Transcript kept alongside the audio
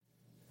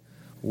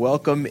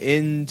Welcome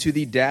into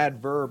the Dad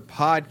Verb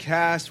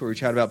podcast, where we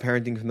chat about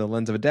parenting from the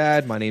lens of a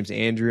dad. My name's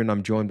Andrew, and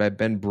I'm joined by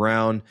Ben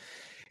Brown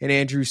and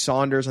Andrew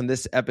Saunders. On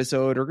this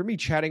episode, we're going to be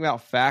chatting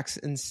about facts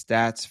and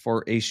stats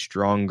for a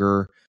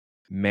stronger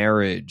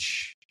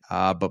marriage.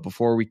 But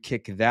before we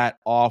kick that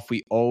off,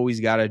 we always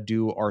got to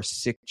do our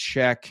sick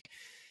check.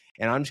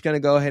 And I'm just going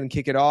to go ahead and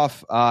kick it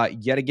off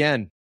yet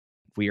again.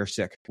 We are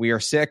sick. We are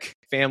sick.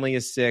 Family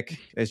is sick.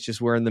 It's just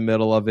we're in the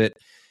middle of it.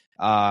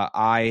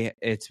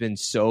 It's been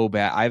so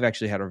bad. I've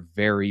actually had a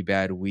very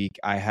bad week.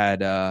 I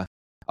had a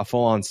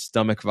full-on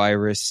stomach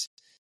virus.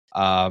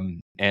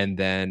 And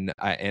then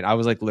I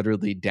was like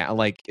literally down.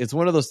 Like, it's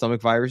one of those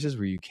stomach viruses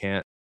where you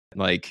can't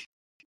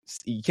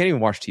even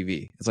watch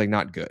TV. It's like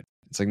not good.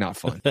 It's like not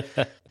fun.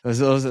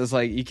 It's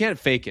like you can't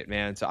fake it,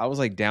 man. So I was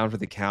like down for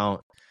the count.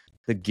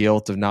 The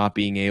guilt of not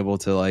being able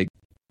to like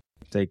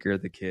take care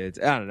of the kids.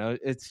 I don't know.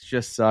 It's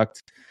just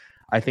sucked.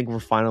 I think we're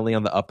finally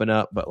on the up and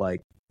up, but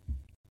like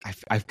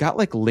I've got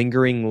like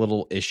lingering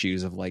little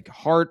issues of like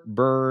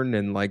heartburn,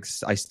 and like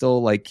I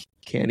still like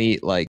can't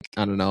eat like,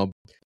 I don't know,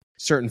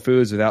 certain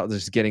foods without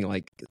just getting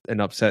like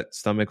an upset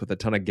stomach with a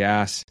ton of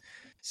gas.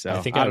 So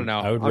I don't know.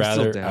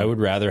 I would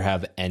rather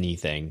have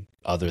anything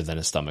other than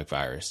a stomach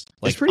virus.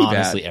 Like, it's pretty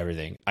honestly, bad.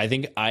 Everything.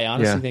 I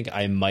honestly think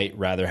I might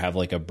rather have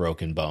like a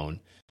broken bone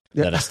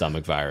than a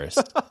stomach virus.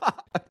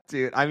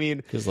 Dude, I mean,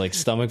 because like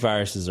stomach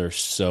viruses are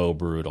so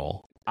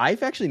brutal.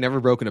 I've actually never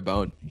broken a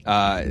bone.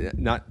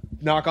 Not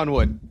knock on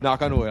wood.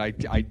 Knock on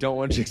wood. I don't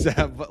want to jinx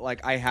that, but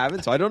like I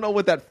haven't, so I don't know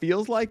what that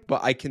feels like.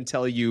 But I can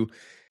tell you,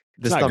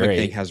 the stomach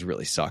thing has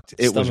really sucked.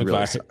 It was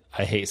really sucked.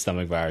 I hate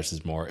stomach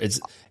viruses more. It's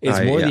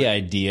more the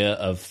idea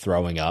of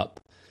throwing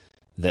up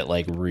that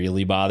like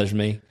really bothers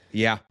me.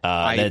 Yeah,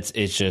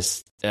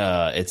 it's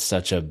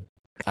such a.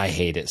 I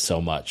hate it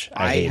so much.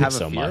 I hate it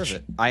so much.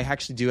 I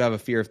actually do have a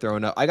fear of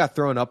throwing up. I got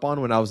thrown up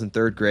on when I was in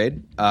third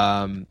grade.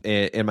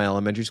 In my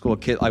elementary school,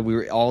 we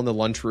were all in the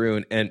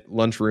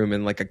lunchroom,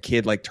 and like a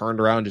kid like turned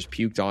around and just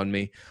puked on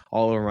me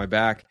all over my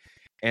back.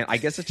 And I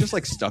guess it's just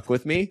like stuck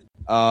with me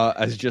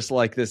as just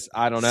like this.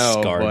 I don't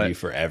know, scarred you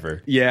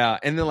forever. Yeah,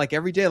 and then like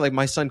every day, like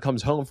my son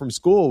comes home from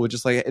school with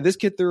just like, this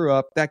kid threw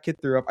up, that kid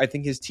threw up. I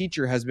think his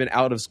teacher has been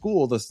out of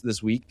school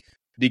this week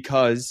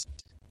because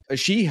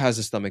she has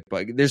a stomach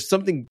bug. There's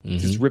something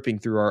just ripping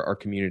through our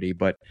community,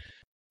 but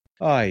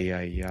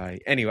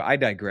anyway, I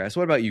digress.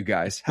 What about you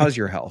guys? How's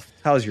your health?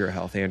 How's your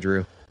health,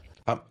 Andrew?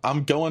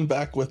 I'm going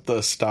back with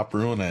the stop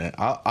ruining it.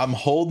 I'm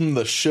holding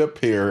the ship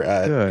here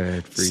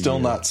at still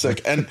not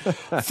sick. And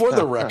for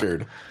the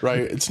record, right,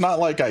 it's not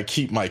like I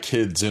keep my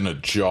kids in a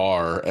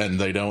jar and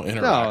they don't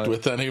interact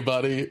with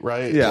anybody,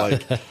 right? Yeah.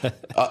 Like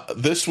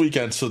this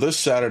weekend, so this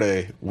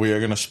Saturday, we're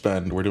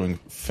doing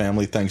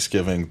family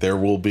Thanksgiving. There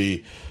will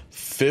be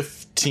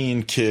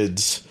 15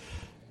 kids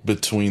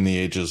between the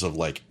ages of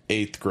like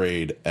 8th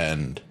grade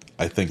and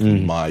I think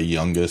my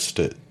youngest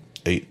at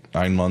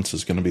 9 months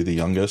is going to be the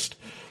youngest.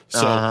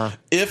 So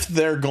if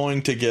they're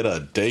going to get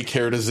a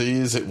daycare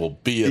disease, it will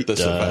be at this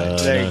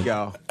event. There you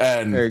go.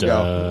 And there you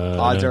go.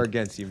 Odds are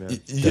against you, man.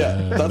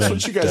 Yeah, that's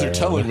what you guys are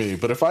telling me.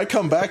 But if I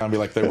come back and be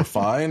like, they were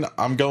fine,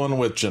 I'm going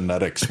with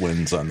genetics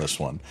wins on this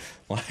one.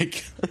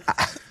 Like,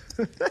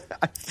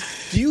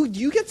 do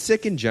you get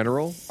sick in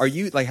general? Are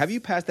you like, have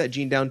you passed that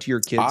gene down to your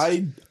kids?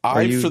 I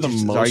for the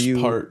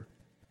most part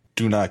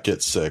do not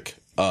get sick.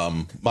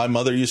 My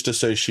mother used to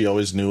say she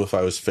always knew if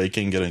I was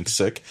faking getting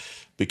sick.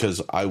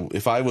 Because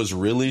if I was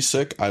really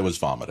sick, I was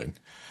vomiting.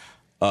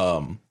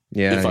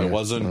 If I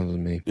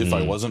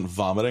wasn't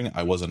vomiting,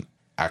 I wasn't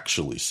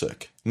actually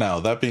sick. Now,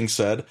 that being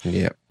said,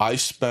 I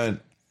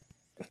spent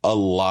a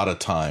lot of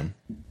time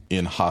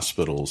in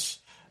hospitals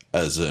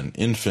as an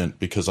infant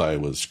because I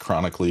was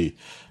chronically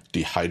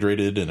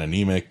dehydrated and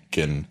anemic,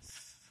 and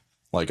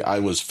like I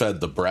was fed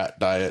the brat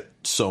diet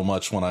so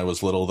much when I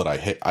was little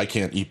that I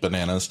can't eat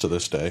bananas to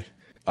this day.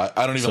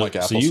 I don't even like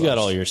applesauce. So you got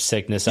all your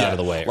sickness out of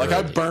the way. Like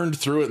early. I burned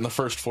through it in the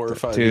first 4 or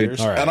 5 years.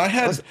 Right.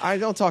 And I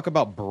don't talk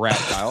about brat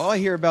diet. All I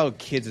hear about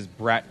kids is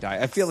brat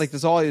diet. I feel like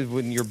this all is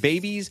when you're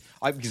babies,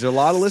 because a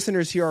lot of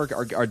listeners here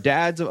are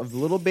dads of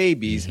little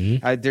babies.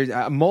 There's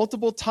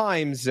multiple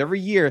times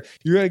every year,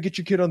 you're going to get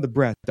your kid on the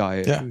brat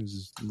diet. Yeah.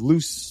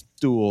 Loose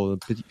stool,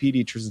 the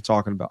pediatrician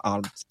talking about.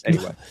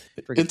 Anyway,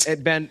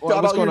 Ben, got what's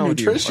all going your on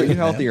with you? nutrition, Are you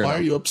healthy or Why not?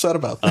 are you upset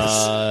about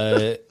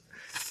this?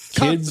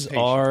 Kids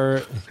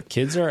are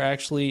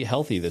actually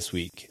healthy this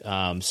week.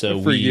 So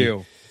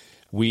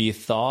we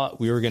thought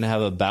we were going to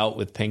have a bout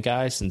with pink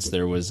eye since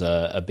there was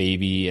a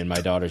baby in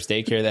my daughter's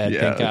daycare that had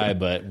pink eye,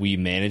 but we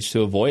managed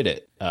to avoid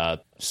it.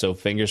 So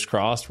fingers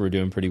crossed, we're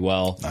doing pretty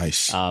well.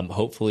 Nice.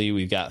 Hopefully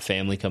we've got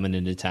family coming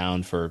into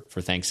town for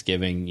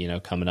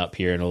Thanksgiving, coming up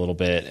here in a little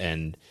bit,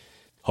 and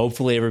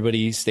hopefully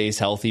everybody stays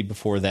healthy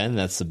before then.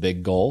 That's the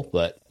big goal,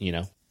 but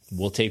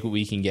we'll take what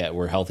we can get.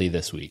 We're healthy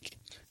this week.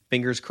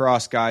 Fingers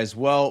crossed, guys.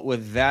 Well,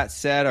 with that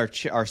said,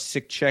 our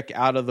sick check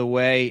out of the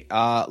way,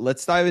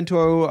 let's dive into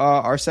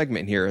our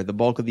segment here. The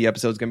bulk of the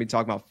episode is going to be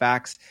talking about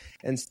facts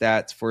and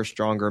stats for a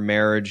stronger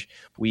marriage.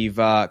 We've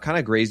kind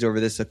of grazed over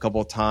this a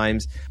couple of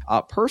times.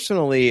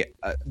 Personally,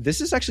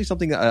 this is actually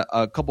something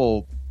a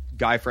couple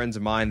guy friends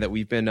of mine that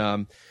we've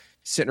been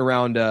sitting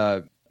around.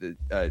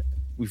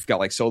 We've got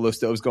like solo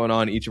stoves going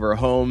on in each of our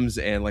homes,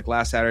 and like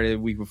last Saturday, the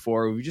week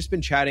before, we've just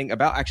been chatting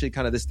about actually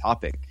kind of this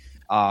topic.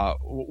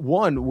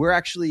 One, we're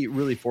actually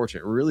really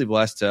fortunate. We're really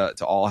blessed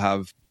to all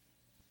have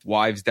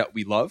wives that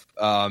we love,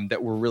 that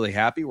we're really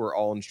happy. We're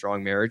all in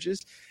strong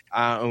marriages.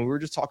 And we were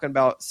just talking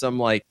about some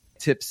like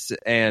tips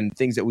and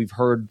things that we've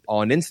heard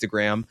on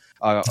Instagram.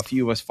 A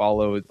few of us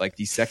followed like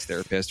these sex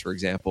therapists, for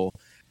example,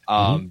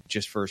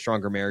 just for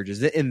stronger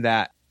marriages in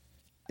that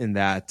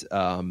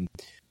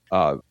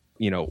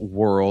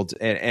world.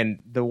 And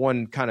the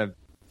one kind of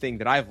thing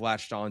that I've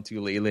latched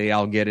onto lately,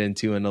 I'll get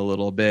into in a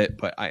little bit,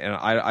 but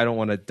I don't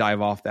want to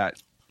dive off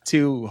that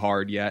too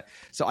hard yet.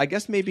 So I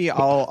guess maybe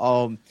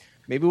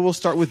maybe we'll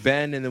start with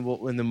Ben, and then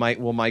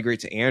we'll migrate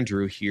to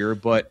Andrew here.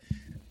 But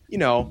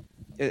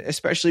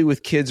especially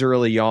with kids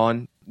early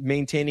on,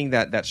 maintaining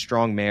that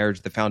strong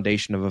marriage, the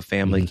foundation of a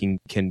family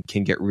can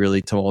get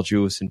really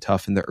tumultuous and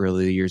tough in the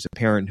early years of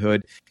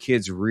parenthood.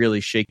 Kids really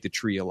shake the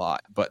tree a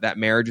lot, but that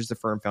marriage is the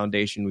firm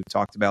foundation. We've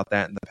talked about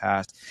that in the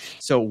past.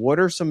 So what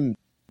are some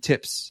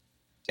tips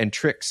and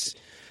tricks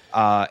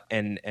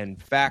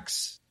and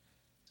facts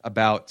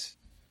about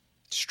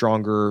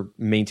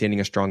maintaining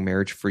a strong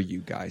marriage for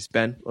you guys?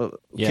 Ben,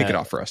 kick it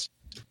off for us.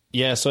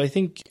 Yeah. So I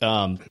think,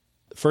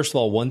 first of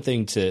all, one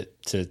thing to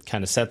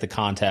kind of set the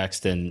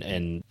context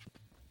and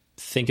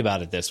think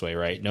about it this way,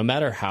 right? No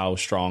matter how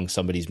strong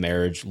somebody's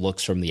marriage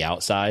looks from the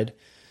outside,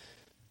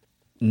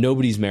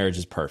 nobody's marriage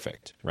is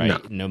perfect,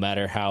 right? No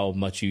matter how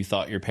much you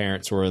thought your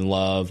parents were in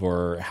love,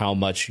 or how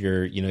much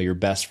your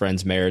best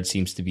friend's marriage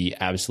seems to be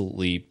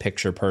absolutely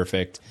picture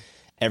perfect,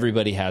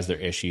 everybody has their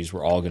issues.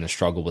 We're all going to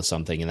struggle with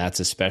something. And that's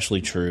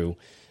especially true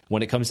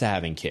when it comes to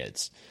having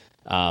kids.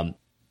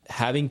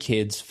 Having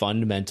kids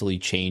fundamentally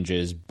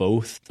changes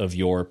both of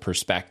your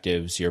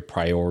perspectives, your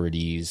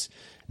priorities,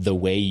 the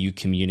way you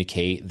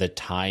communicate, the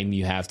time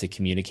you have to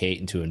communicate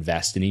and to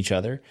invest in each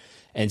other.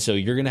 And so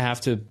you're going to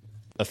have to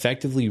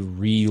effectively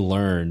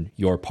relearn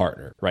your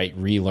partner, right?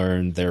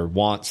 Relearn their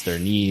wants, their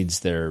needs,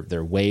 their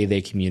way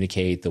they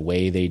communicate, the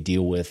way they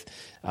deal with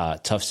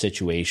tough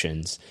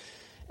situations.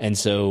 And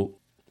so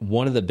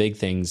one of the big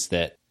things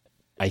that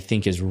I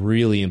think is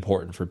really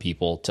important for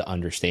people to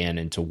understand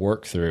and to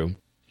work through,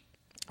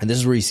 and this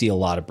is where you see a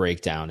lot of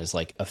breakdown, is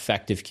like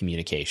effective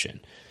communication.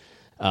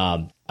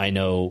 I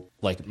know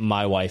like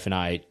my wife and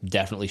I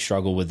definitely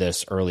struggled with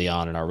this early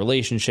on in our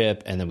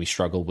relationship. And then we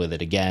struggled with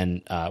it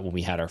again when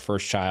we had our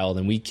first child,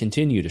 and we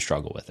continue to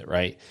struggle with it,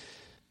 right?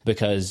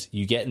 Because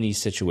you get in these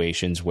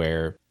situations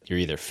where you're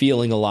either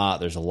feeling a lot,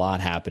 there's a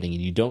lot happening,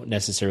 and you don't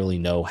necessarily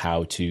know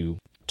how to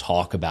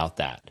talk about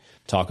that,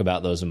 talk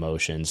about those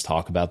emotions,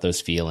 talk about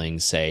those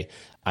feelings, say,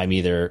 I'm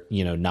either,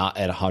 not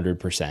at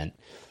 100%.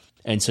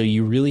 And so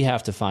you really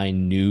have to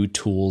find new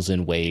tools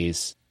and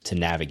ways to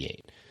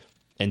navigate.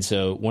 And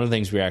so one of the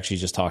things we're actually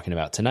just talking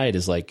about tonight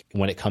is like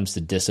when it comes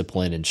to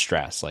discipline and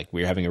stress, like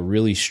we're having a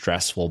really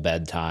stressful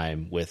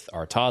bedtime with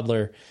our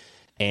toddler,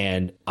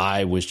 and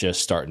I was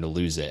just starting to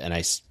lose it. And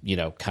I,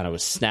 kind of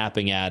was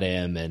snapping at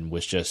him and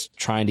was just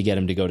trying to get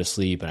him to go to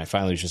sleep. And I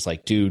finally was just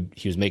like, dude,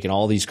 he was making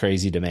all these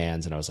crazy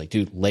demands. And I was like,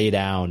 dude, lay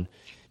down.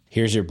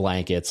 Here's your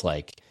blankets.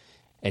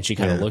 And she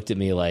kind of looked at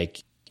me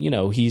like,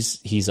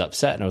 he's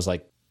upset. And I was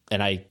like,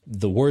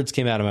 the words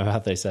came out of my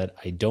mouth. I said,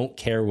 I don't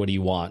care what he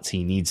wants.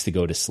 He needs to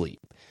go to sleep.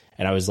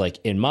 And I was like,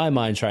 in my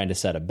mind, trying to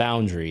set a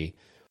boundary,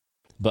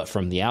 but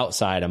from the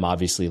outside, I'm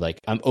obviously like,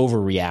 I'm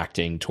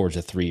overreacting towards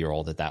a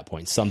 3-year-old at that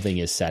point. Something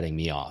is setting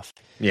me off.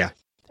 Yeah.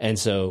 And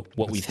so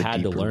what we've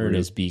had to learn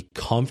is be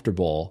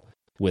comfortable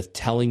with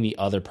telling the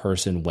other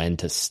person when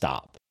to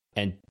stop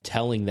and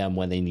telling them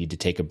when they need to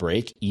take a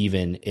break,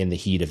 even in the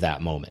heat of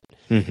that moment,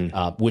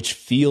 which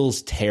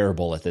feels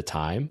terrible at the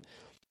time.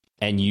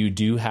 And you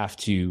do have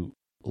to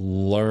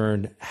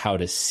learn how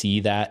to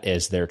see that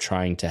as they're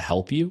trying to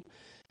help you,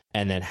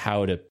 and then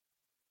how to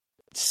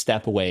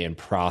step away and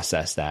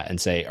process that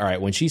and say, all right,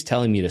 when she's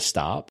telling me to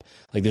stop,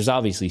 like there's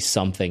obviously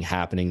something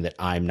happening that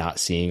I'm not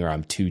seeing or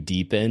I'm too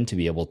deep in to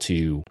be able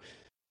to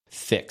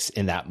fix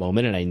in that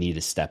moment. And I need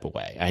to step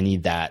away. I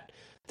need that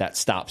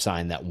stop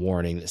sign, that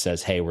warning that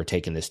says, hey, we're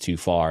taking this too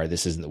far.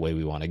 This isn't the way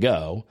we want to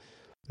go.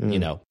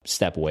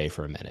 Step away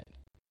for a minute.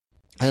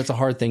 And that's a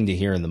hard thing to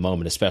hear in the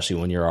moment, especially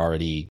when you're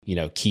already,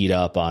 keyed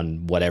up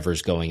on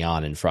whatever's going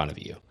on in front of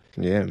you.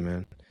 Yeah,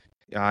 man.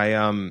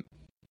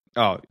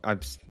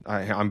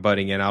 I'm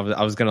butting in. I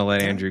was going to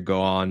let Andrew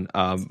go on,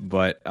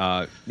 but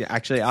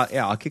actually,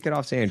 I'll kick it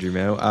off to Andrew,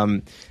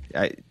 man.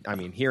 I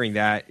mean, hearing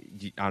that,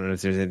 I don't know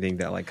if there's anything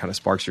that like kind of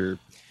sparks your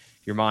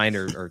mind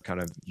or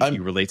kind of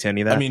you relate to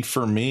any of that. I mean,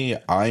 for me,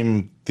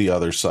 I'm the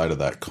other side of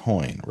that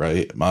coin,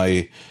 right?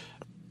 My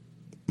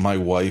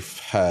wife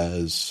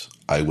has,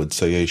 I would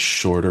say, a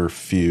shorter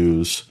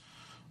fuse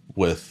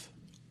with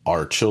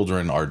our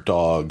children, our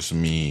dogs,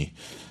 me,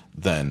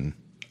 than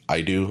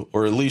I do,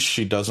 or at least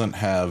she doesn't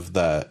have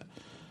that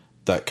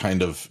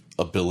kind of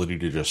ability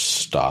to just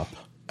stop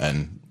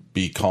and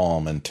be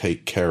calm and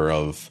take care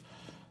of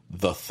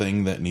the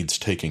thing that needs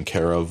taken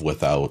care of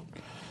without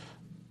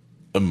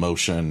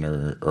emotion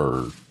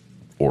or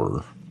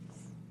or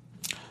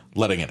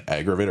letting it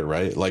aggravate it,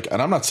 right? Like,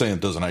 and I'm not saying it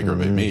doesn't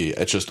aggravate me.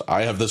 It's just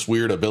I have this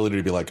weird ability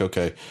to be like,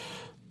 okay,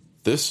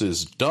 this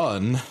is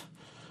done.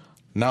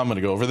 Now I'm going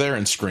to go over there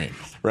and scream,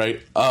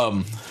 right?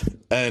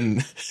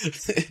 And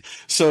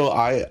so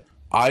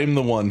I'm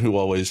the one who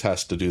always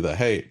has to do the,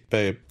 hey,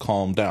 babe,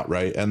 calm down,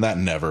 right? And that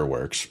never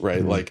works,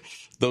 right? Like,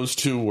 those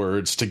two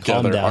words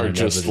together are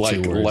just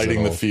like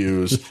lighting the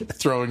fuse,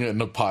 throwing it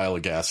in a pile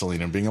of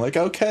gasoline and being like,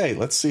 okay,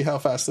 let's see how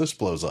fast this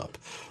blows up.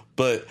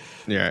 But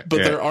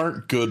there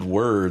aren't good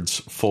words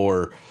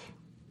for,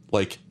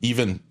 like,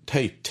 even,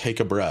 hey, take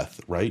a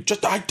breath, right?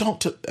 Just, I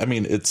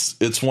mean,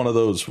 it's one of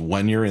those,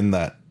 when you're in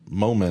that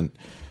moment,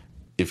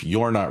 if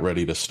you're not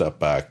ready to step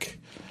back,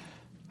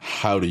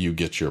 how do you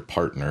get your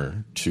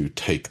partner to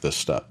take the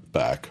step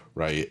back,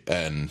 right?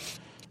 And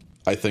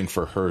I think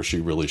for her, she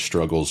really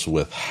struggles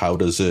with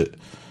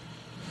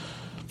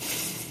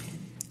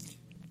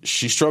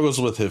she struggles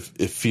with if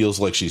it feels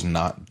like she's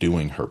not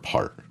doing her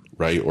part,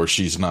 right? Or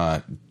she's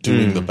not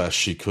doing the best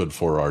she could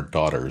for our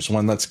daughters,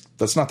 when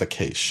that's not the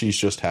case. She's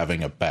just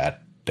having a bad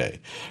day,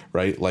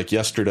 right? Like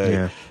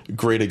yesterday,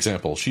 great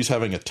example. She's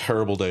having a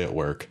terrible day at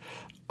work.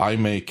 I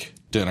make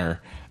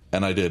dinner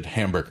and I did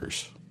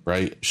hamburgers,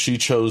 right? She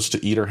chose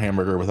to eat her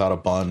hamburger without a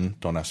bun.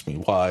 Don't ask me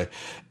why.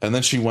 And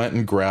then she went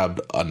and grabbed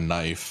a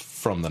knife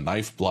from the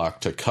knife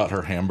block to cut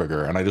her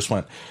hamburger. And I just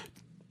went,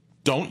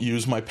 don't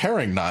use my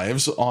paring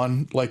knives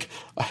on, like,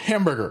 a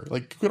hamburger.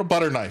 Like, get a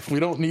butter knife. We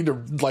don't need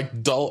to,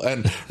 like, dull.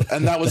 And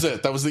that was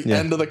it. That was the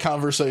end of the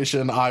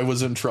conversation. I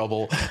was in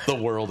trouble. The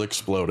world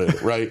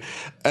exploded, right?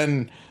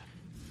 And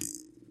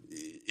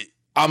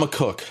I'm a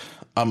cook.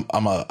 I'm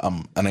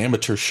an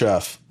amateur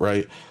chef,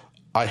 right?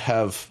 I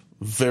have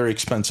very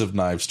expensive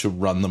knives. To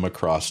run them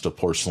across a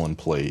porcelain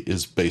plate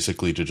is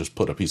basically to just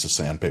put a piece of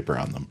sandpaper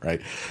on them,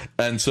 right?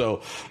 And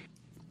so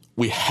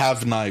we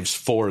have knives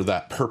for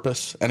that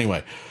purpose.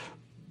 Anyway,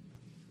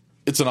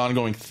 it's an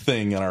ongoing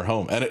thing in our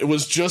home. And it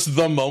was just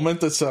the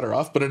moment that set her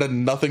off, but it had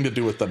nothing to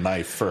do with the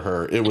knife for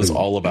her. It was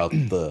all about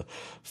the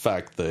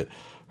fact that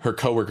her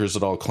coworkers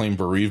had all claimed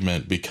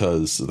bereavement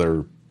because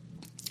they're,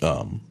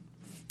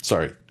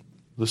 sorry,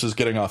 this is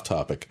getting off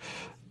topic.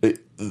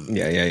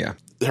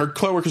 Her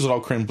coworkers had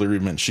all claimed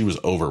bereavement. She was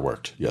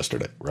overworked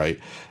yesterday, right?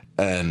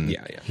 And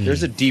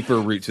there's a deeper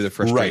root to the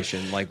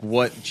frustration. Right. Like,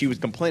 what she was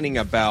complaining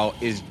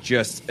about is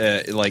just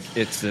like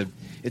it's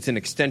an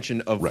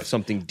extension of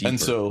something deeper. And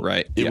so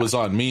it was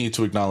on me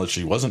to acknowledge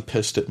she wasn't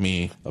pissed at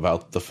me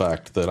about the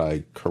fact that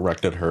I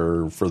corrected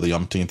her for the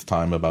umpteenth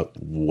time about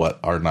what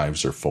our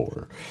knives are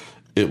for.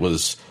 It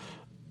was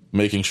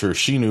making sure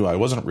she knew I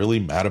wasn't really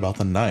mad about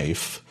the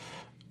knife.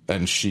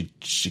 And she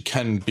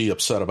can be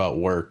upset about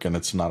work, and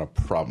it's not a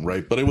problem,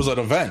 right? But it was an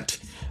event,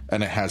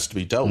 and it has to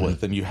be dealt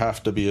with. And you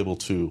have to be able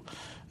to,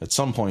 at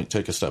some point,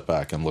 take a step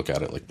back and look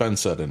at it, like Ben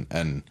said,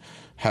 and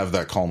have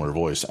that calmer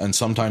voice. And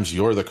sometimes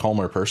you're the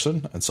calmer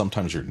person, and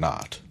sometimes you're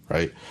not,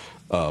 right?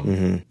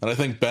 And I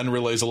think Ben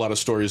relays a lot of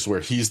stories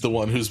where he's the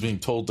one who's being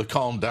told to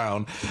calm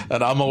down.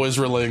 And I'm always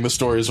relaying the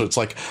stories where it's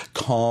like,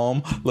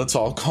 calm, let's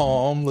all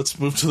calm, let's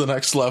move to the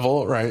next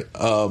level, right?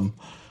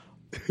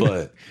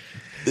 But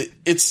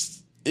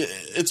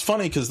it's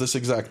funny because this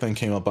exact thing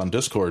came up on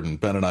Discord, and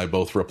Ben and I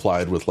both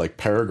replied with, like,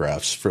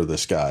 paragraphs for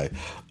this guy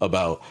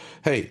about,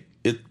 hey,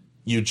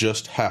 you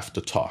just have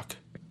to talk.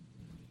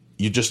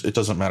 It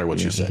doesn't matter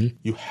what you say.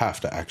 You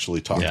have to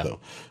actually talk, though.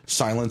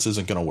 Silence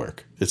isn't going to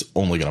work. It's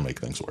only going to make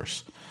things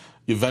worse.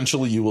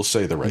 Eventually you will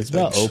say the right things.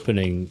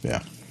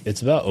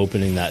 It's about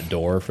opening that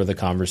door for the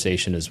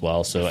conversation as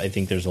well. So I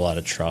think there's a lot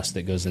of trust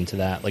that goes into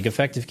that. Like,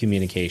 effective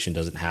communication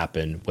doesn't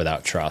happen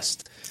without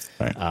trust.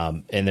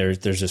 Right. And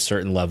there's a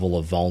certain level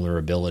of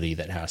vulnerability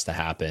that has to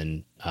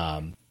happen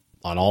on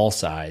all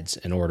sides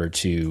in order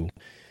to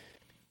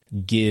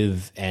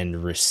give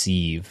and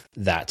receive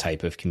that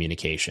type of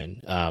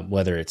communication,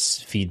 whether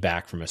it's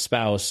feedback from a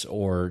spouse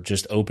or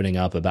just opening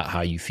up about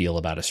how you feel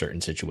about a certain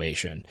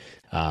situation.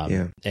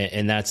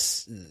 And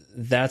that's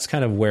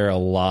kind of where a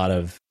lot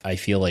of, I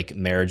feel like,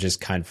 marriages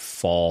kind of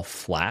fall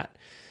flat,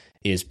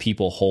 is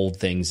people hold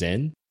things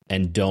in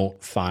and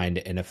don't find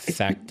an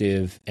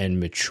effective and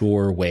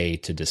mature way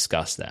to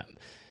discuss them.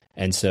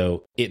 And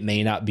so it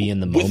may not be in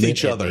the moment. With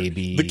each other.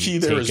 The key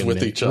there is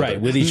with each other.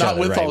 Right, with each other.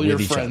 Not with all your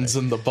friends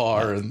in the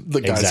bar and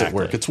the guys at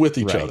work. It's with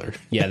each other.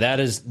 Yeah, that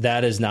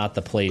is not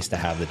the place to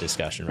have the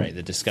discussion, right?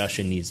 The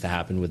discussion needs to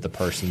happen with the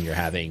person you're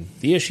having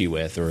the issue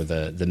with or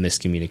the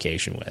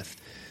miscommunication with.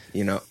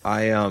 You know,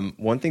 I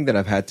one thing that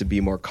I've had to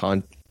be more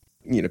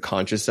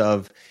conscious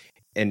of,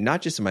 and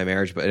not just in my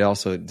marriage, but it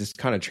also just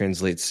kind of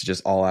translates to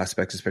just all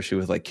aspects, especially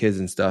with, like, kids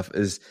and stuff,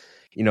 is,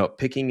 you know,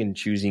 picking and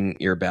choosing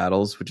your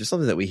battles, which is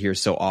something that we hear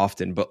so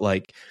often. But,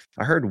 like,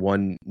 I heard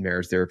one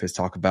marriage therapist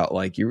talk about,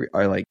 like, you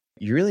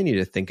really need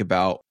to think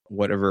about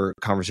whatever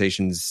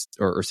conversations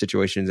or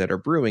situations that are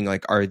brewing.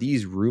 Like, are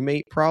these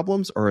roommate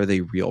problems or are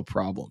they real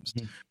problems?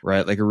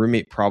 Right? Like, a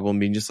roommate problem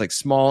being just, like,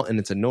 small and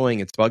it's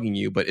annoying, it's bugging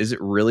you, but is it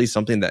really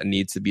something that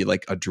needs to be,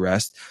 like,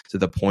 addressed to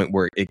the point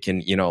where it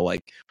can, you know,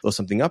 like, blow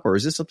something up? Or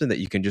is this something that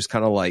you can just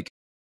kind of, like,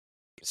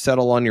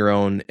 settle on your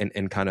own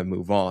and kind of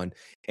move on.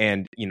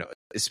 And, you know,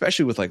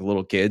 especially with like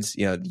little kids,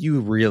 you know, you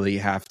really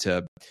have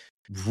to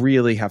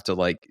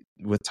like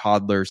with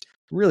toddlers,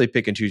 really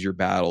pick and choose your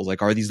battles.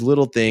 Like, are these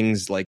little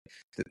things like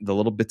the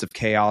little bits of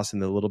chaos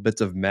and the little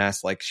bits of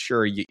mess? Like,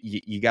 sure,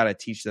 you got to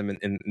teach them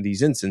in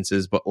these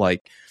instances, but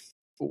like,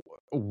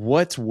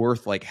 what's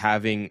worth like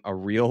having a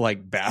real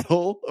like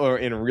battle or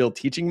in a real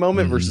teaching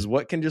moment versus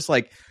what can just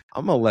like,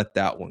 I'm gonna let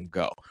that one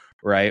go,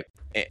 right?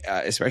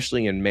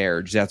 Especially in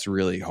marriage, that's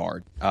really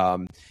hard.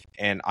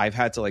 And I've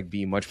had to like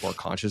be much more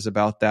conscious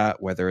about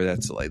that, whether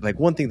that's like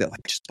one thing that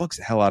like just bugs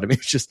the hell out of me.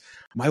 It's just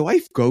my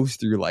wife goes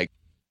through like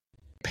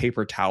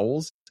paper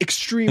towels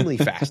extremely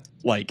fast,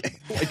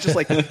 like just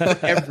like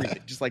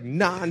everything, just like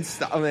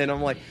nonstop. And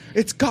I'm like,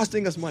 it's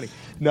costing us money.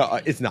 No,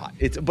 it's not.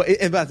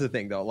 And that's the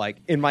thing though. Like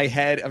in my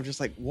head, I'm just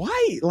like,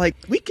 why? Like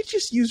we could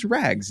just use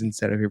rags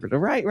instead of paper.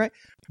 Right.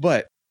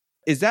 But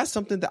is that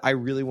something that I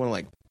really want to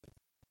like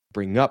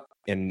bring up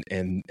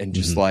and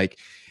just like,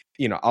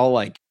 you know,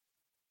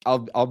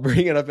 I'll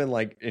bring it up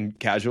in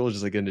casual,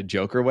 just like in a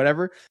joke or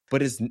whatever,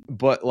 but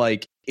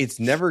it's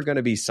never going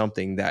to be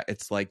something that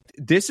it's like,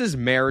 this is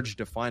marriage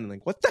defining.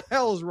 Like, what the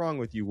hell is wrong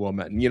with you,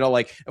 woman? You know,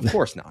 like, of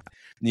course not,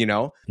 you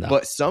know, no.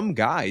 But some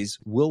guys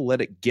will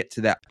let it get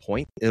to that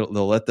point. They'll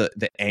let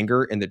the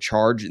anger and the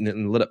charge and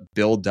then let it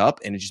build up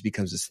and it just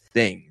becomes this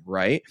thing.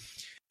 Right.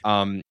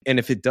 And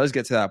if it does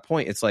get to that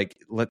point, it's like,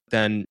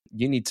 then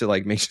you need to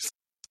like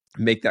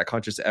make that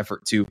conscious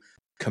effort to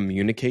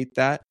communicate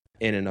that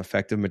in an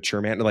effective, mature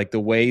manner, like the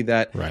way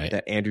that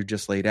Andrew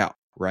just laid out,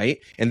 right?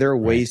 And there are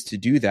ways to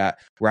do that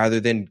rather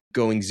than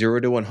going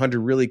 0 to 100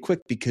 really quick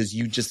because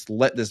you just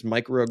let this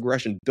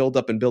microaggression build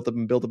up and build up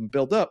and build up and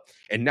build up,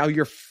 and now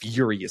you're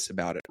furious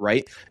about it,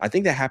 right? I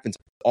think that happens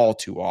all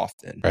too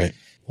often, right?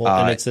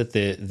 Well, and it's that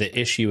the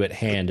issue at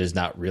hand is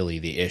not really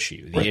the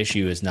issue. The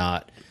issue is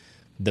not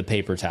the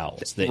paper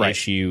towels. The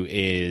issue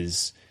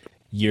is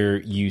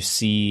you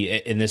see,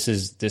 and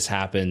this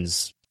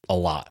happens a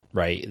lot,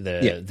 right?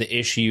 The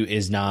issue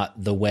is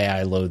not the way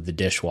I load the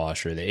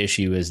dishwasher. The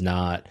issue is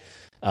not,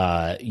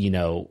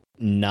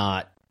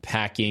 not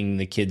packing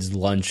the kids'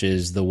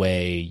 lunches the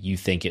way you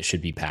think it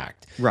should be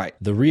packed. Right.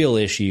 The real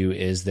issue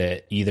is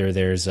that either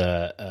there's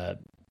a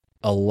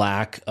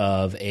lack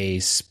of a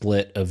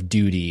split of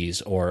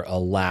duties or a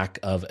lack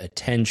of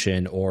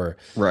attention or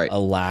a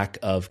lack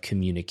of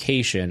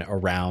communication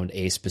around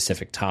a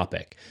specific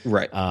topic.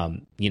 Right.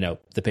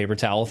 The paper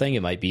towel thing,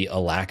 it might be a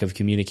lack of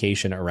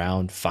communication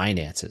around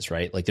finances,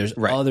 right? Like there's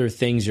other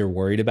things you're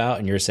worried about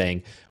and you're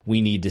saying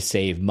we need to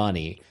save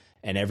money.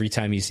 And every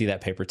time you see that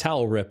paper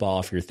towel rip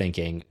off, you're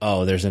thinking,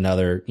 oh, there's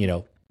another,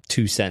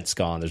 2 cents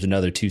gone. There's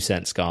another 2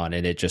 cents gone.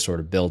 And it just sort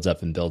of builds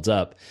up and builds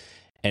up.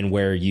 And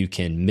where you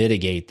can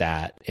mitigate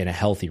that in a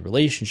healthy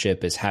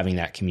relationship is having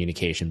that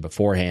communication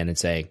beforehand and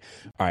saying,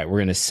 all right, we're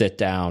going to sit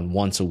down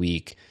once a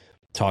week,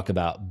 talk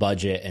about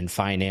budget and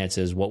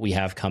finances, what we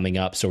have coming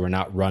up. So we're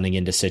not running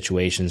into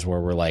situations where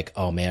we're like,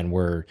 oh man,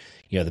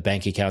 the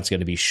bank account's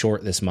going to be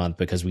short this month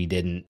because we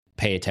didn't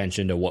pay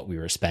attention to what we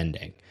were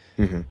spending.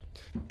 Mm-hmm.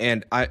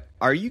 And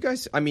are you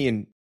guys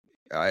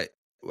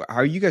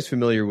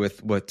familiar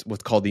with what's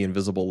called the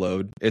invisible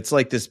load? It's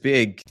like this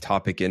big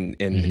topic in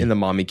the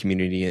mommy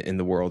community in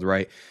the world,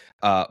 right?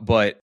 And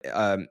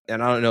I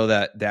don't know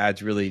that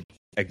dads really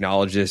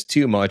acknowledge this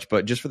too much,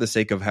 but just for the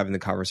sake of having the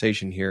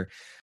conversation here,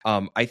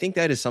 I think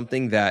that is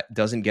something that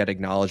doesn't get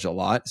acknowledged a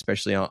lot,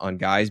 especially on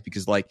guys,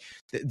 because like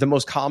the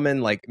most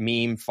common like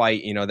meme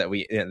fight,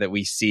 that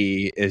we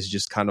see is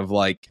just kind of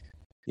like,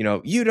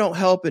 you don't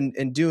help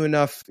and do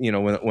enough,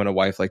 when a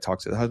wife like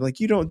talks to the husband, like,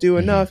 you don't do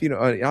enough,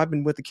 I've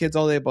been with the kids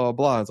all day, blah, blah,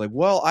 blah. It's like,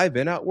 well, I've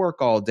been at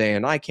work all day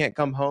and I can't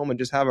come home and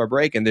just have a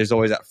break. And there's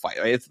always that fight.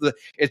 Right?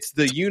 It's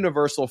the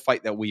universal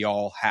fight that we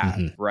all have.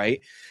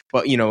 Right.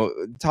 But,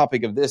 the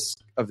topic of this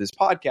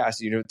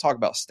podcast, talk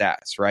about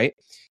stats, right?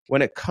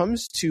 When it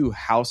comes to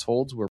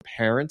households where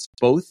parents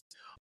both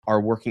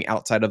are working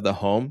outside of the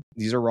home,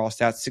 these are raw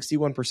stats.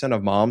 61%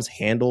 of moms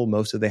handle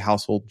most of the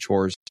household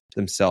chores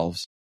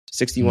themselves.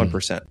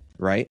 61%,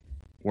 right?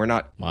 We're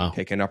not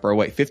picking up our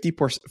weight.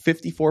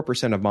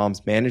 54% of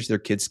moms manage their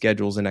kids'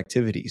 schedules and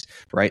activities,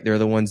 right? They're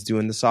the ones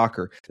doing the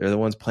soccer. They're the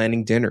ones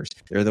planning dinners.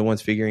 They're the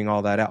ones figuring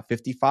all that out.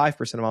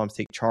 55% of moms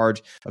take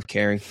charge of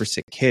caring for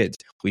sick kids.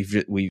 We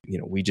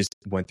just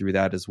went through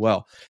that as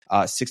well.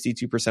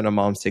 62% of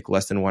moms take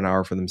less than 1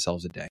 hour for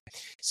themselves a day.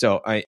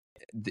 So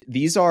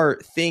these are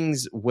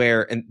things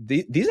where, and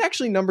these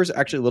actually numbers are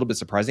actually a little bit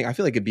surprising. I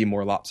feel like it'd be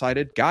more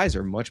lopsided. Guys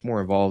are much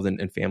more involved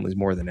in families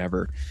more than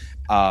ever.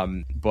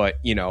 But,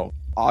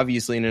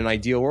 obviously in an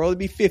ideal world, it'd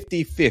be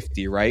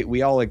 50-50, right?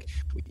 We all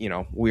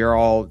we are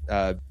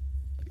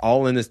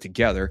all in this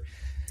together.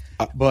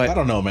 But I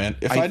don't know, man.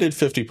 If I did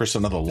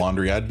 50% of the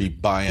laundry, I'd be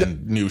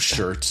buying new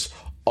shirts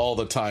all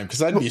the time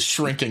because I'd be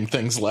shrinking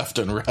things left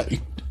and right.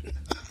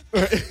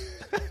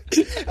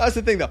 That's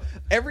the thing, though.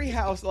 Every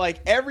house, like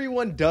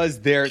everyone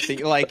does their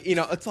thing. Like,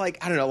 it's like,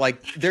 I don't know,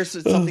 like there's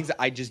some things that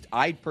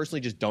I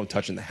personally just don't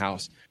touch in the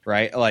house,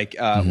 right? Like,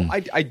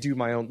 I do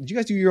my own. Do you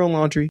guys do your own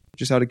laundry?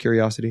 Just out of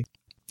curiosity.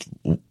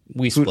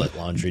 We split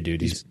laundry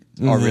duties.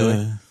 Oh,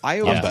 really?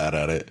 I'm bad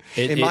at it.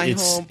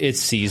 It's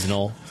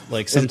seasonal.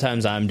 Like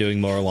sometimes I'm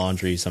doing more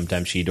laundry.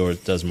 Sometimes she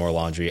does more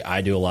laundry.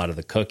 I do a lot of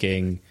the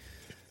cooking.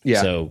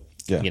 Yeah. So,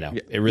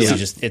 it really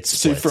just, it's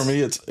splits. See, for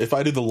me, it's if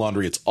I do the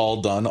laundry, it's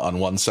all done on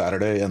one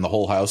Saturday and the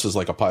whole house is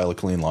like a pile of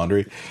clean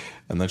laundry.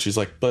 And then she's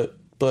like, but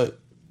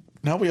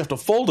now we have to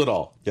fold it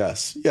all.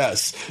 Yes. Yeah.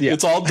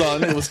 It's all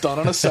done. It was done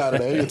on a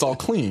Saturday. It's all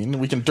clean.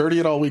 We can dirty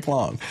it all week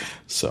long.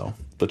 So,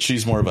 but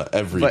she's more of an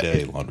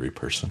everyday laundry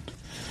person.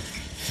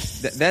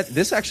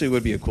 This actually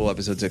would be a cool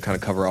episode to kind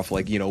of cover off,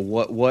 like,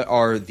 what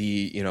are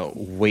the,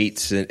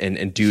 weights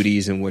and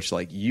duties in which,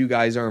 like, you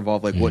guys are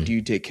involved, like, what do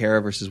you take care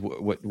of versus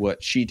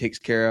what she takes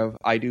care of.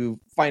 I do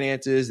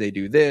finances, they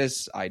do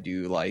this, I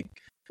do like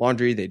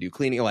laundry, they do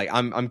cleaning. Like,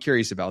 I'm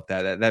curious about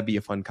that. That'd be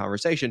a fun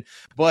conversation.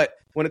 But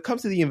when it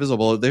comes to the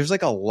invisible, there's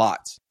like a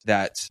lot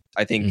that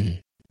I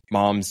think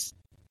moms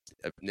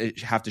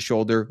have to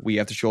shoulder. We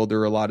have to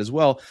shoulder a lot as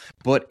well,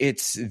 but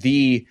it's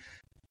the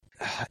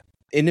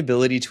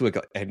inability to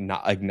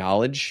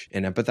acknowledge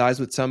and empathize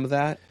with some of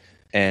that,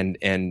 and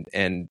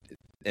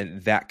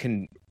that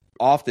can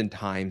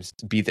oftentimes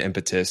be the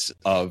impetus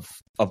of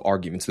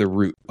arguments, the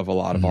root of a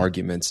lot of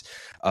arguments,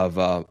 of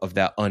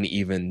that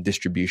uneven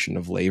distribution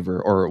of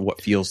labor, or what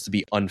feels to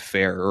be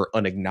unfair or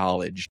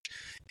unacknowledged.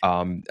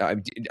 Are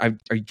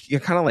you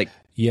kind of like,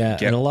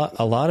 and a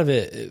lot of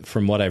it,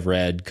 from what I've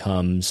read,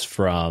 comes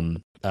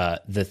from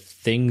the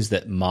things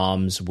that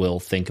moms will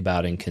think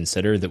about and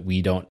consider that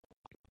we don't.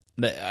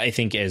 I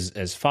think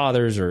as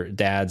fathers or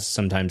dads,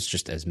 sometimes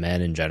just as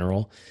men in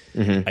general,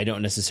 I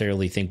don't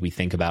necessarily think we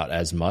think about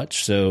as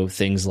much. So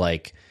things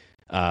like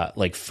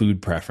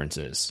food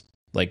preferences,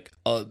 like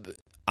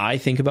I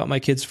think about my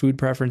kids' food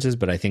preferences,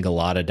 but I think a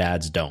lot of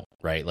dads don't,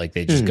 right? Like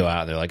they just go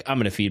out, they're like, I'm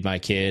going to feed my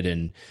kid.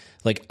 And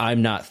like,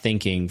 I'm not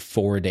thinking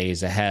 4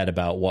 days ahead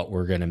about what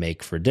we're going to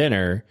make for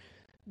dinner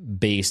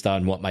based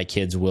on what my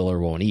kids will or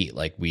won't eat.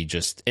 Like we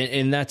just,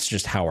 and that's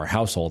just how our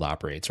household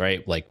operates,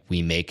 right? Like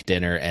we make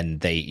dinner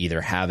and they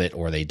either have it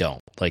or they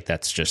don't. Like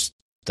that's just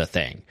the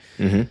thing.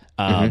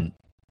 I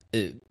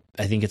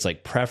think it's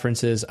like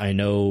preferences. I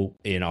know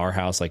in our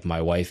house, like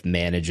my wife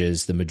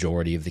manages the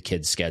majority of the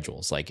kids'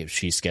 schedules. Like if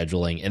she's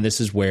scheduling, and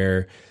this is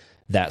where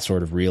that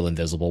sort of real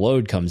invisible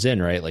load comes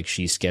in, right? Like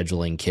she's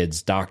scheduling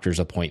kids' doctor's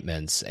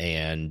appointments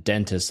and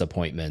dentist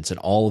appointments and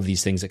all of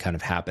these things that kind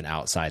of happen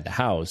outside the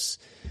house,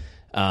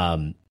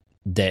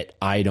 that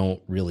I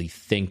don't really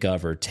think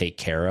of or take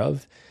care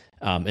of.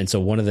 And so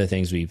one of the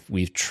things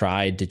we've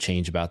tried to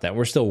change about that,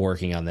 we're still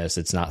working on this.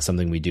 It's not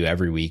something we do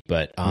every week,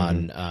 but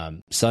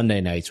on Sunday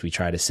nights, we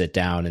try to sit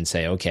down and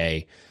say,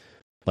 okay,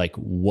 like,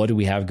 what do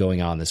we have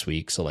going on this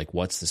week? So like,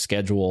 what's the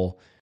schedule?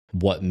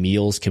 What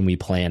meals can we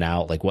plan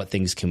out? Like what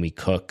things can we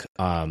cook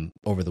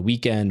over the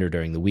weekend or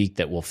during the week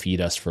that will feed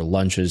us for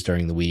lunches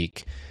during the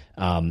week?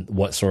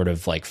 What sort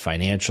of like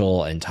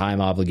financial and time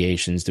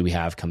obligations do we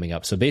have coming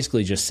up? So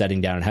basically just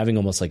sitting down and having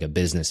almost like a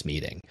business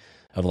meeting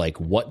of like,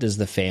 what does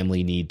the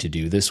family need to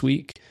do this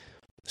week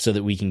so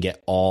that we can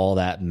get all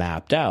that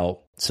mapped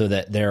out so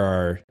that there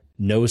are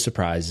no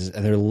surprises.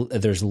 And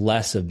there's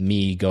less of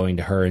me going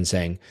to her and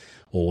saying,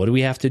 well, what do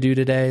we have to do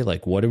today?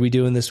 Like, what are we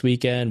doing this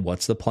weekend?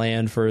 What's the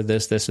plan for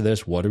this, this, or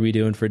this? What are we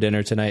doing for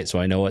dinner tonight? So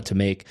I know what to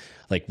make.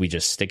 Like, we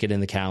just stick it in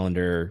the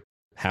calendar,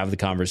 have the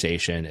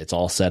conversation. It's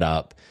all set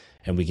up.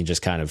 And we can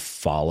just kind of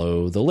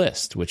follow the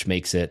list, which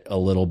makes it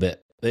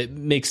it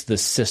makes the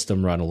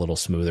system run a little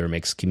smoother,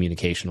 makes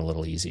communication a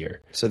little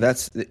easier. So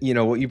that's,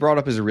 what you brought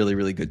up is a really,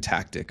 really good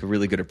tactic, a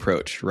really good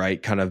approach, right?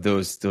 Kind of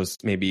those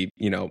maybe,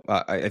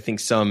 I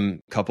think some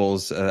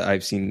couples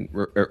I've seen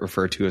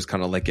referred to as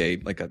kind of like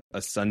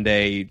a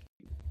Sunday,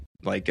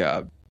 like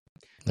a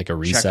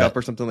reset checkup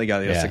or something like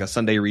that. It's like a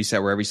Sunday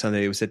reset where every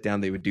Sunday they would sit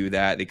down, they would do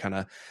that. They kind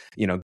of,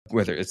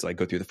 whether it's like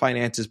go through the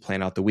finances,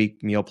 plan out the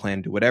week, meal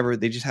plan, do whatever.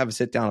 They just have a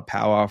sit down, a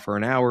powwow for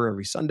an hour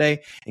every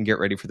Sunday and get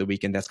ready for the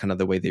weekend. That's kind of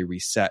the way they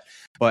reset.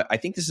 But I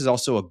think this is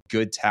also a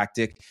good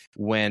tactic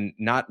when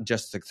not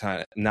just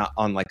not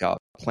on like a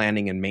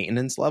planning and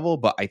maintenance level,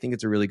 but I think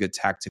it's a really good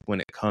tactic when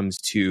it comes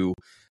to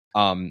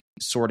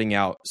sorting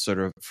out sort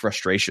of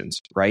frustrations,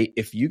 right?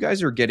 If you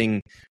guys are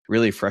getting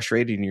really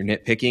frustrated and you're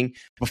nitpicking,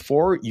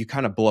 before you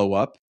kind of blow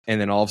up and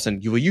then all of a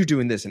sudden you're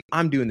doing this and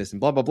I'm doing this and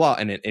blah, blah, blah.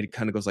 And it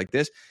kind of goes like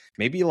this,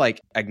 maybe like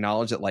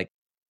acknowledge that like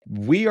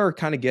we are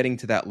kind of getting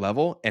to that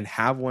level and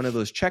have one of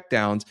those check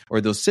downs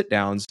or those sit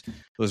downs,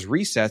 those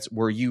resets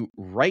where you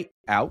write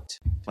out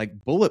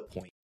like bullet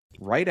point.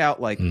 Write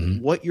out like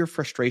what your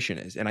frustration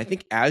is. And I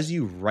think as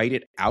you write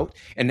it out,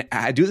 and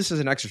I do this as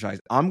an exercise,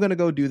 I'm going to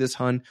go do this,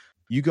 hun.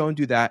 You go and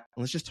do that.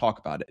 And let's just talk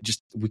about it.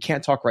 We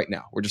can't talk right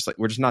now. We're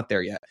just not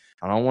there yet.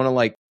 I don't want to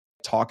like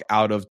talk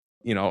out of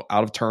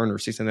turn or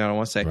say something I don't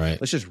want to say.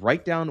 Right. Let's just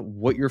write down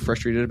what you're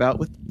frustrated about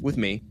with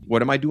me.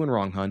 What am I doing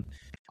wrong, hun?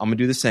 I'm going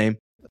to do the same.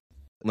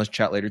 And let's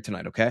chat later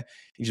tonight. Okay.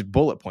 You just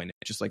bullet point it,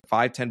 just like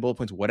 5-10 bullet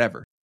points,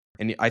 whatever.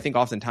 And I think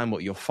oftentimes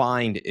what you'll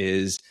find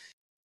is,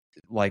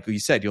 like you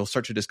said, you'll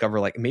start to discover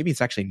like maybe it's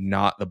actually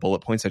not the bullet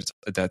points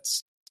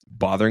that's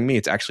bothering me.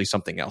 It's actually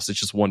something else. It's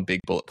just one big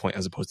bullet point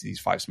as opposed to these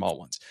 5 small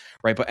ones,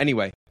 right? But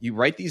anyway, you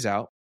write these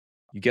out,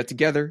 you get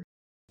together,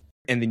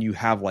 and then you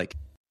have like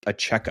a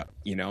checkup,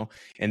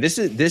 and this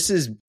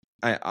is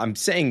I'm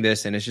saying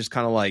this, and it's just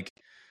kind of like,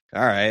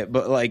 all right,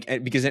 but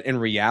like, because in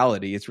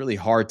reality, it's really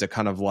hard to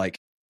kind of like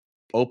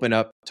open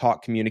up,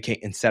 talk,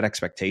 communicate, and set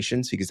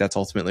expectations, because that's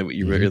ultimately what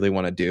you really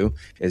want to do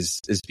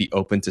is be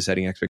open to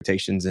setting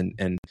expectations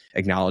and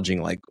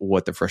acknowledging like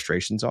what the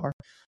frustrations are.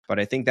 But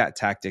I think that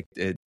tactic,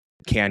 it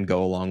can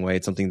go a long way.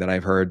 It's something that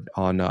I've heard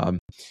on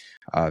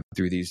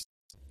through these,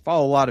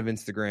 follow a lot of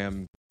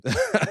Instagram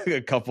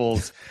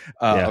couples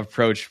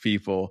approach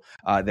people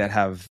that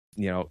have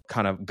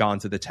kind of gone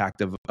to the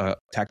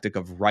tactic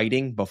of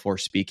writing before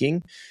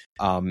speaking,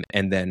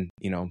 and then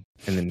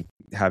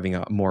having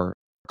a more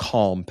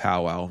calm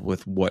powwow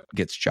with what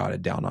gets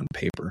jotted down on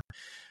paper.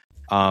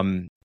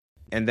 And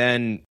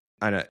then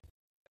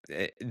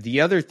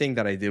the other thing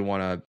that I did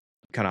want to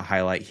kind of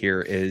highlight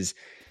here is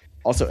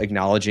also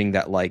acknowledging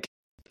that like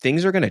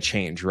things are going to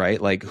change, right?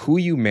 Like who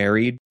you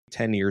married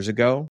 10 years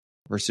ago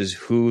versus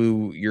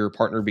who your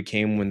partner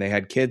became when they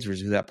had kids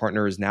versus who that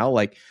partner is now.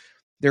 Like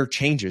there are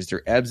changes, there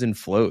are ebbs and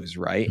flows,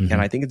 right? Mm-hmm.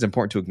 And I think it's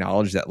important to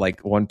acknowledge that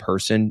like one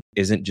person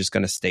isn't just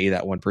going to stay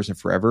that one person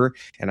forever.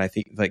 And I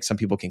think like some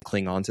people can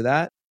cling on to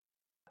that,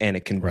 and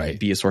it can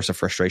be a source of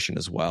frustration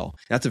as well.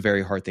 That's a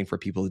very hard thing for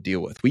people to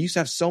deal with. We used to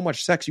have so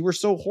much sex. You were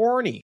so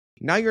horny.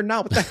 Now you're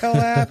not. What the hell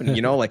happened?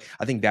 Like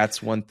I think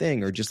that's one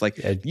thing. Or just like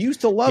you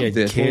used to love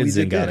this. Kids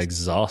and got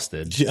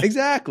exhausted. Yeah.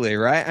 Exactly.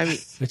 Right. I mean,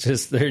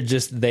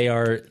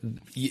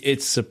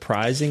 it's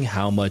surprising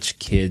how much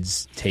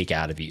kids take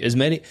out of you. As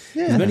many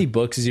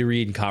books as you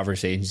read and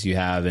conversations you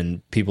have,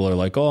 and people are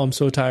like, "Oh, I'm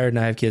so tired and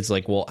I have kids."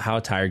 Like, well, how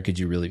tired could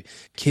you really?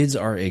 Kids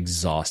are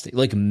exhausting,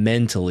 like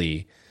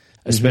mentally.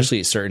 Especially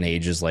at certain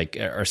ages. Like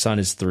our son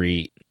is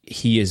 3.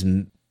 He is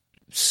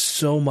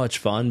so much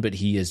fun, but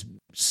he is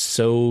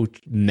so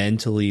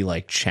mentally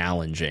like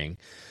challenging,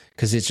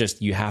 because it's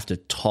just, you have to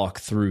talk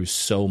through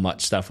so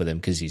much stuff with him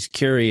because he's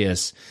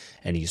curious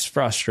and he's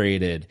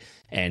frustrated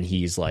and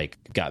he's like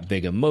got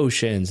big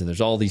emotions and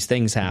there's all these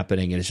things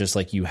happening. And it's just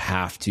like, you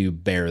have to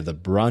bear the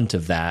brunt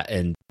of that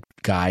and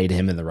guide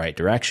him in the right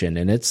direction.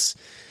 And it's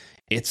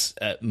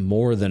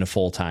more than a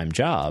full-time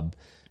job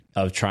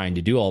of trying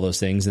to do all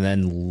those things and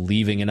then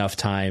leaving enough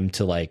time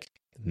to like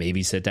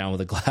maybe sit down with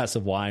a glass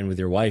of wine with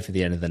your wife at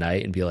the end of the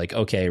night and be like,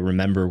 okay,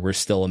 remember, we're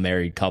still a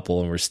married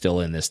couple and we're still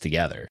in this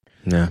together.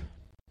 Yeah.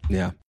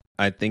 Yeah.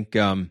 I think,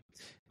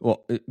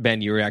 well,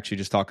 Ben, you were actually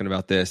just talking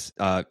about this.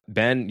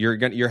 Ben, you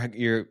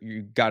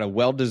got a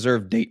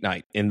well-deserved date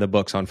night in the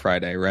books on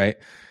Friday, right?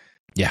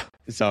 Yeah.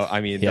 So, I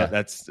mean,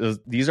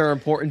 these are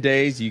important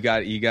days. You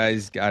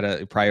guys got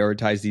to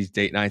prioritize these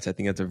date nights. I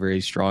think that's a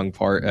very strong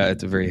part.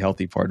 It's a very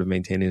healthy part of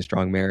maintaining a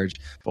strong marriage.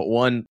 But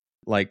one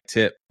like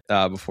tip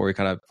before we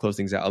kind of close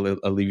things out,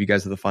 I'll leave you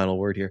guys with the final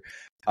word here.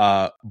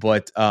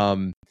 But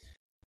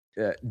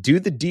do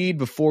the deed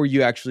before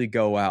you actually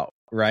go out,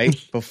 right?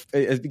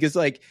 Because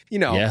like,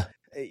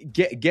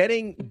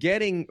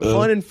 getting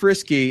fun and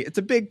frisky, it's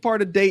a big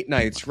part of date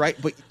nights, right?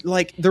 But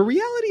like the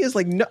reality is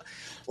like, no,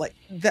 like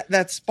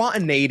that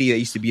spontaneity that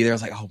used to be there. I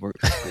was like, oh, we're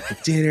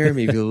at dinner,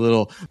 maybe a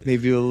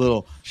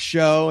little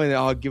show, and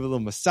I'll give a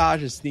little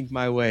massage and sneak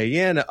my way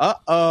in.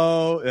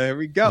 There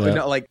we go. Yeah.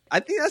 No, like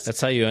I think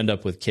that's how you end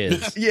up with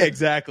kids. Yeah,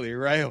 exactly.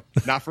 Right.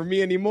 Not for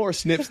me anymore.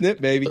 Snip,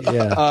 snip, baby.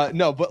 Yeah.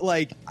 No, but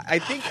like I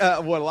think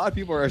what a lot of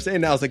people are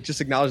saying now is like,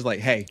 just acknowledge like,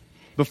 hey,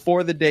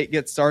 before the date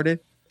gets started,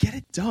 get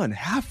it done,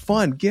 have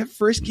fun, get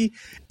frisky,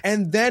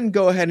 and then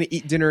go ahead and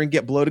eat dinner and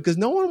get bloated, because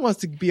no one wants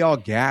to be all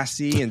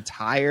gassy and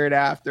tired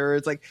after.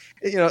 It's like,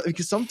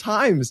 because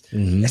sometimes,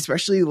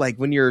 especially like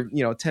when you're,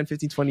 10,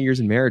 15, 20 years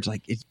in marriage,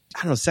 like, I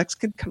don't know, sex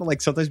can kind of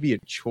like sometimes be a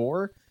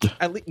chore.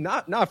 At least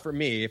not for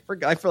me.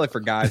 I feel like for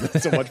guys,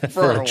 not so much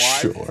for our wives.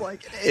 Sure. It's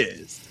like, it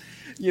is.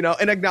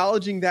 And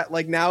acknowledging that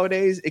like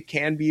nowadays it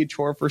can be a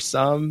chore for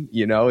some,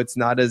 it's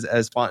not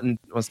as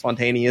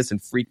spontaneous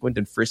and frequent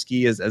and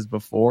frisky as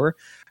before.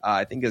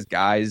 I think as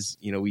guys,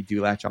 we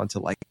do latch on to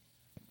like,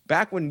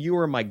 back when you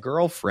were my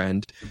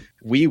girlfriend,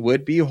 we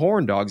would be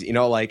horn dogs,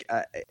 like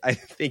I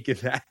think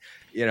of that,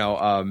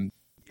 when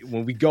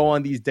we go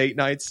on these date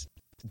nights,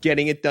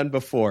 getting it done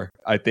before,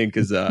 I think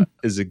is a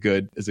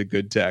good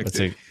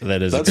tactic.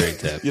 That is a great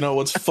tip.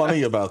 What's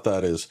funny about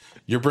that is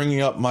you're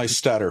bringing up my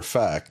stat or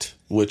fact,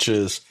 which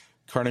is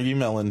Carnegie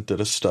Mellon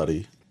did a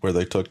study where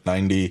they took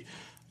 90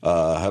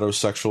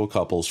 heterosexual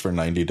couples for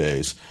 90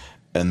 days,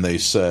 and they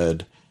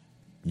said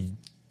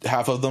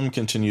half of them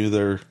continue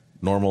their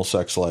normal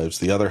sex lives.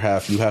 The other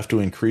half, you have to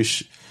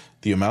increase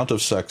the amount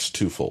of sex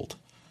twofold.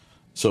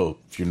 So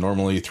if you're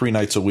normally 3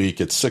 nights a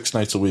week, it's 6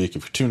 nights a week.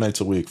 If you're 2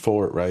 nights a week,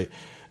 4, right?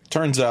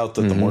 Turns out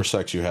that the more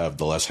sex you have,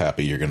 the less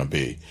happy you're going to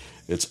be.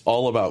 It's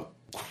all about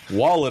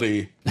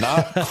quality,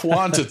 not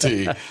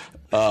quantity.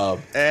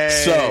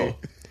 So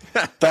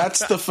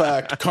that's the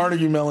fact.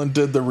 Carnegie Mellon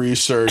did the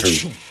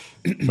research.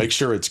 Make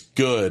sure it's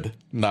good,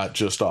 not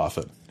just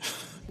often.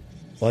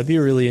 Well, I'd be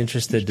really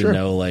interested to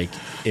know, like,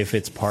 if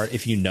it's part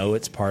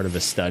of a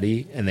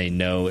study and they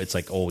know it's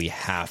like, oh, we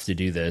have to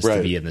do this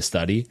to be in the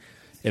study.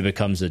 It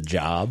becomes a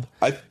job.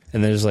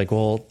 And there's like,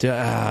 well,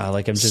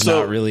 like, I'm just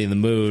not really in the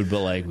mood,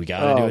 but like, we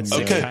got to do it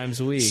 6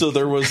 times a week. So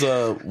there was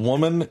a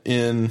woman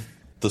in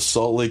the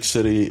Salt Lake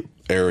City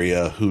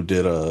area who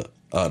did an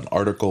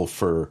article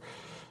for,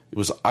 it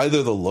was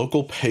either the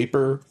local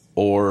paper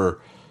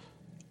or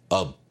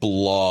a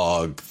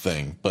blog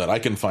thing, but I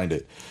can find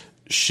it.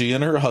 She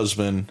and her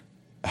husband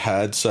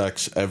had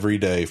sex every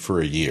day for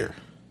a year.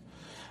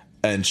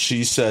 And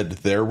she said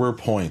there were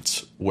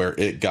points where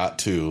it got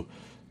to,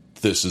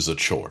 this is a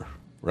chore,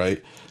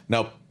 right?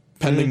 Now,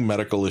 pending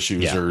medical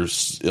issues or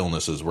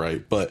illnesses,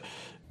 right? But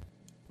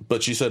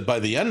she said by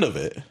the end of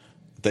it,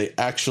 they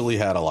actually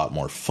had a lot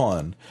more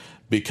fun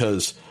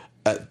because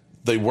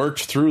they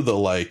worked through the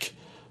like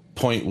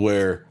point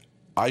where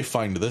I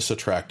find this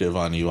attractive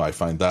on you, I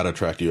find that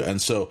attractive.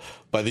 And so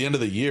by the end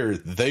of the year,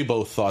 they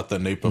both thought the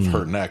nape of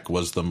her neck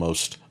was the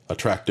most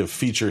attractive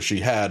feature she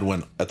had,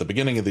 when at the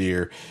beginning of the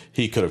year,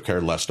 he could have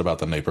cared less about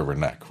the nape of her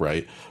neck,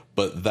 right?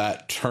 But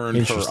that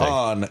turned her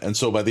on. And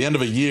so by the end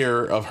of a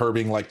year of her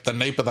being like, the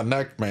nape of the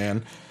neck,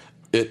 man,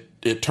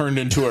 it turned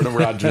into an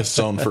erogenous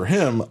zone for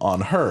him on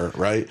her,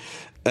 right?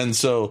 And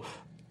so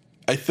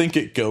I think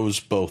it goes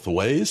both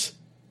ways,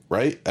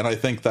 right? And I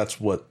think that's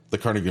what the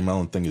Carnegie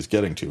Mellon thing is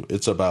getting to.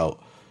 It's about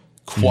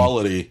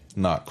quality,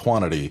 not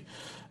quantity,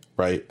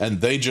 right? And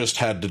they just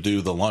had to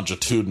do the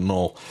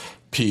longitudinal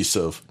piece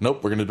of,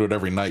 nope, we're going to do it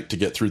every night to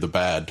get through the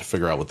bad to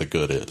figure out what the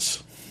good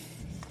is.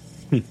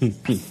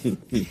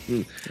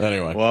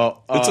 Anyway,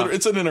 well,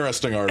 it's an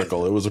interesting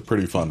article. It was a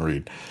pretty fun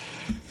read.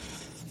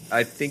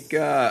 I think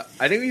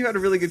we've had a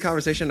really good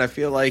conversation. I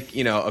feel like,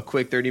 a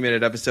quick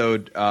 30-minute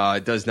episode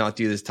does not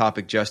do this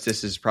topic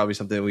justice. This is probably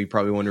something that we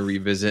probably want to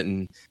revisit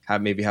and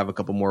have a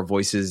couple more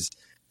voices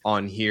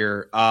on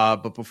here.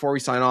 But before we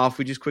sign off,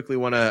 we just quickly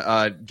want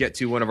to get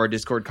to one of our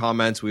Discord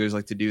comments. We always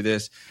like to do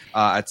this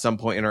at some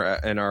point in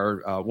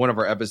our one of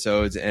our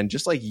episodes. And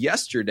just like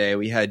yesterday,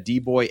 we had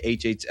D-Boy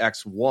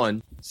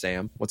HHX1,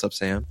 Sam. What's up,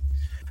 Sam?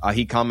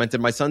 He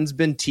commented, my son's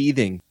been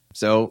teething.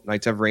 So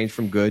nights have ranged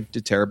from good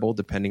to terrible,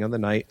 depending on the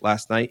night.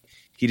 Last night,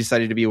 he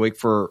decided to be awake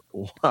for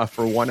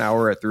 1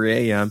 hour at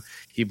 3 a.m.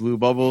 He blew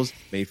bubbles,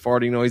 made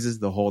farting noises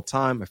the whole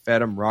time. I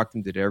fed him, rocked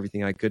him, did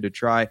everything I could to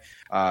try.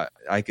 To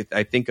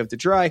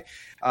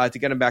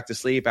get him back to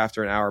sleep.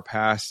 After an hour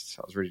passed,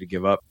 I was ready to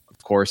give up.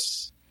 Of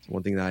course,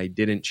 one thing that I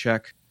didn't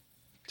check,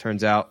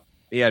 turns out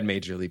he had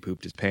majorly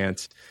pooped his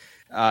pants.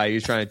 He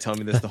was trying to tell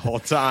me this the whole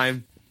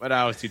time, but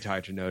I was too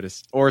tired to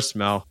notice or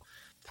smell.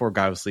 Poor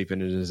guy was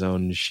sleeping in his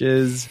own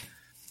shiz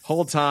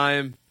whole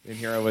time, and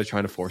here I was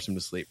trying to force him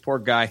to sleep. Poor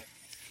guy.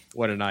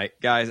 What a night.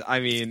 Guys, I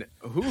mean,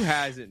 who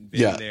hasn't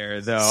been there,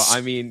 though?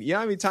 I mean,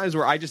 times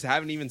where I just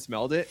haven't even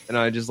smelled it, and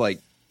I just like,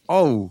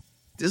 oh,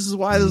 this is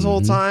why this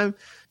whole time?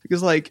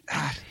 Because, like,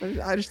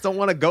 I just don't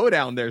want to go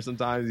down there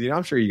sometimes.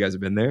 I'm sure you guys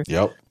have been there.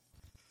 Yep.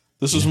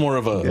 This is more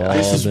of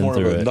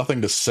a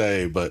nothing to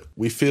say, but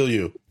we feel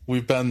you.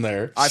 We've been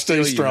there.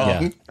 Stay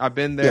strong. Yeah. I've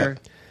been there.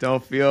 Yeah.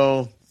 Don't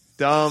feel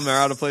dumb or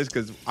out of place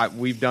because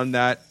we've done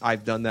that.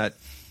 I've done that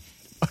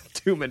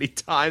too many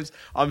times.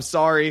 I'm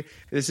sorry.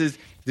 This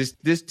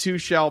too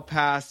shall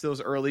pass. Those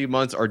early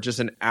months are just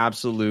an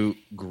absolute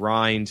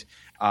grind.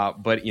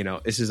 But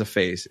this is a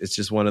phase. It's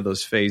just one of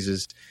those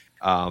phases.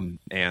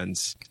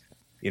 It's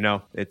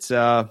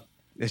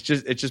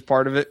just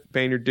part of it.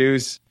 Paying your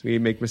dues. We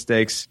make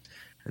mistakes,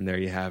 and there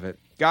you have it,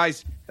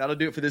 guys. That'll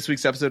do it for this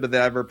week's episode of the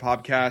Adverb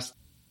Podcast.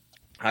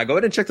 Go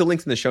ahead and check the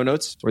links in the show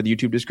notes or the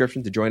YouTube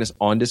description to join us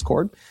on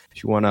Discord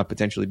if you want to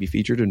potentially be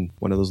featured in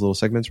one of those little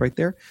segments right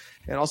there.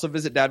 And also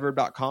visit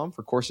dadverb.com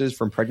for courses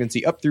from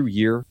pregnancy up through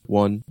year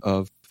 1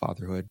 of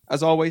fatherhood.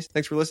 As always,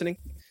 thanks for listening.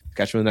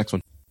 Catch you in the next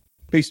one.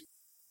 Peace.